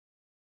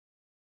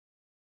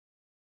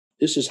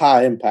This is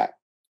high impact.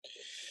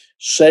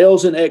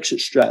 Sales and exit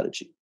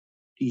strategy.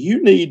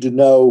 You need to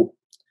know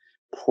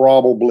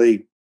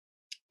probably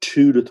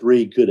 2 to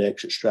 3 good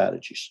exit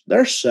strategies.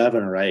 There's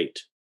 7 or 8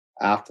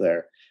 out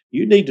there.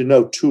 You need to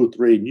know 2 or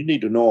 3, and you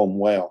need to know them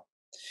well.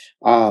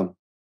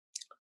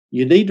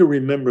 You need to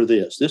remember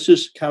this. This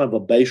is kind of a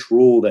base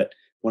rule that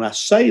when I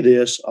say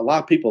this, a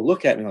lot of people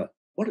look at me like,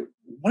 what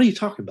are you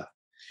talking about?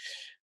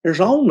 There's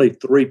only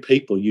 3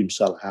 people you can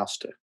sell a house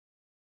to.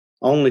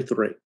 Only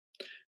 3.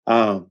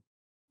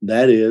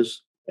 That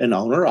is an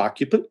owner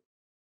occupant.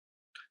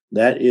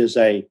 That is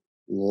a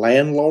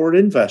landlord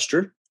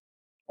investor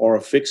or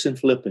a fix and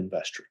flip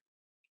investor.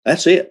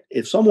 That's it.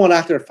 If someone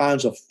out there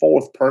finds a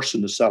 4th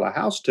person to sell a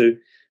house to,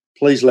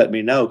 please let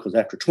me know, because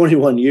after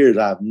 21 years,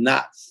 I've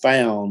not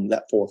found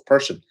that 4th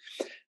person.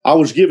 I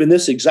was giving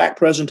this exact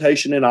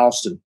presentation in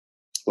Austin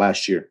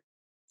last year.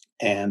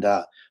 And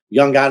a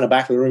young guy in the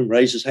back of the room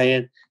raised his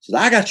hand, said,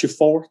 I got you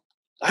 4th.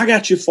 I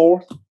got you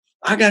 4th.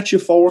 I got you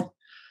 4th.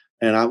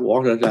 And I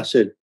walked up and I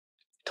said,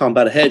 talking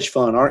about a hedge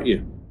fund, aren't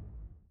you?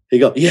 He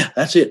goes, yeah,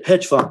 that's it,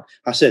 hedge fund.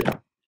 I said,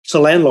 it's a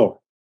landlord.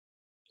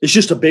 It's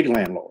just a big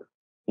landlord,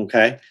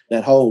 okay,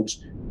 that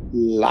holds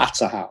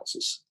lots of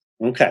houses.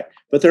 Okay,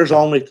 but there's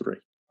only 3.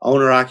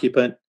 Owner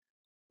occupant,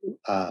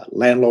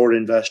 landlord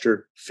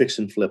investor, fix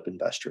and flip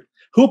investor.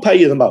 Who'll pay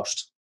you the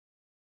most?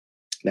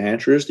 The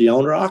answer is the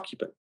owner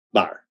occupant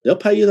buyer. They'll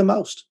pay you the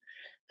most.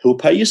 Who'll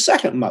pay you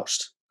second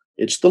most?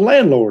 It's the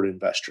landlord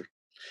investor.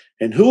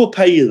 And who will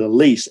pay you the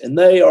least? And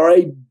they are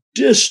a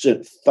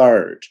distant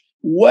third.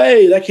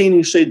 They can't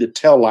even see the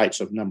tail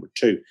lights of number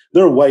 2.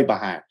 They're way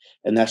behind.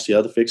 And that's the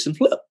other fix and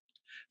flip.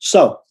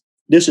 So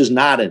this is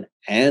not an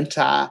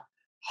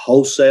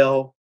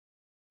anti-wholesale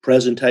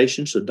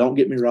presentation. So don't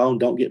get me wrong.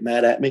 Don't get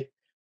mad at me.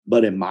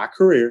 But in my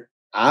career,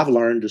 I've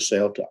learned to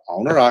sell to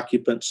owner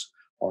occupants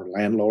or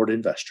landlord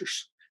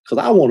investors because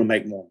I want to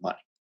make more money.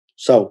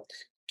 So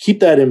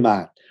keep that in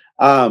mind.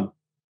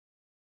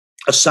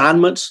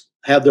 Assignments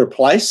have their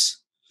place.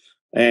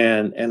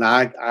 And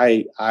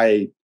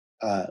I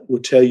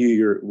would tell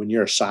you when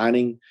you're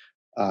assigning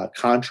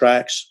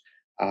contracts,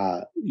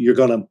 you're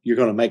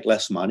gonna make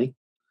less money,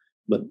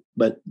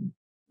 but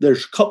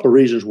there's a couple of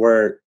reasons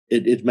where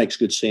it makes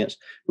good sense.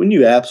 When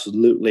you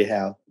absolutely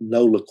have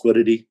no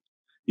liquidity,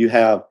 you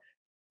have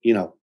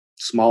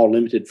small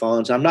limited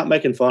funds. I'm not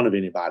making fun of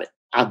anybody.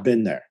 I've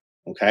been there.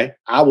 Okay,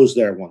 I was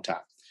there one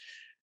time.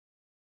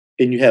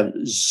 And you have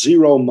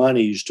 0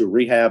 monies to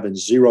rehab and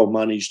 0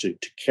 monies to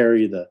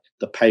carry the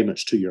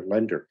payments to your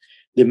lender,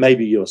 then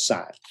maybe you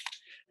assign.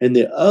 And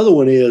the other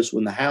one is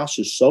when the house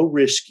is so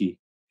risky,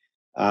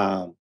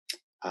 the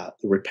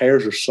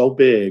repairs are so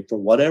big for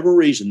whatever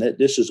reason that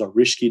this is a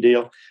risky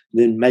deal,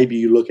 then maybe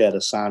you look at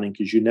assigning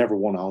because you never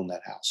want to own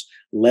that house.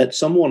 Let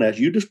someone else,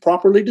 you just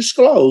properly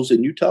disclose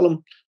and you tell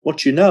them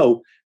what you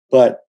know,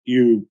 but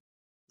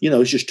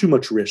it's just too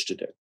much risk to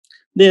do.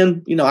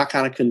 Then, I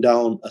kind of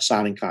condone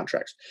assigning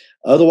contracts.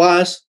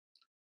 Otherwise,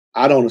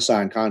 I don't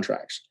assign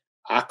contracts.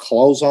 I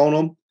close on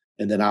them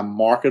and then I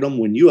market them.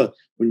 When you're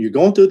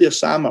going through the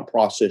assignment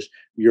process,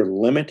 you're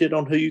limited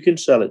on who you can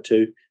sell it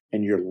to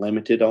and you're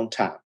limited on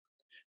time.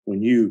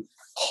 When you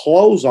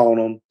close on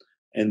them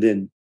and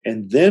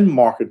then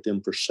market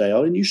them for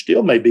sale, and you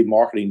still may be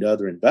marketing to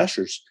other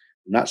investors.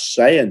 I'm not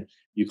saying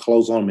you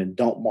close on them and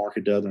don't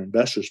market to other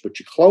investors, but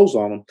you close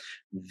on them,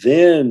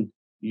 then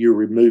you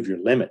remove your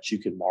limits. You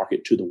can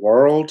market to the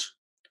world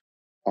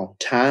on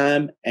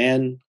time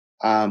and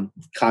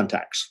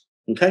contacts.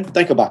 Okay,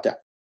 think about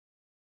that.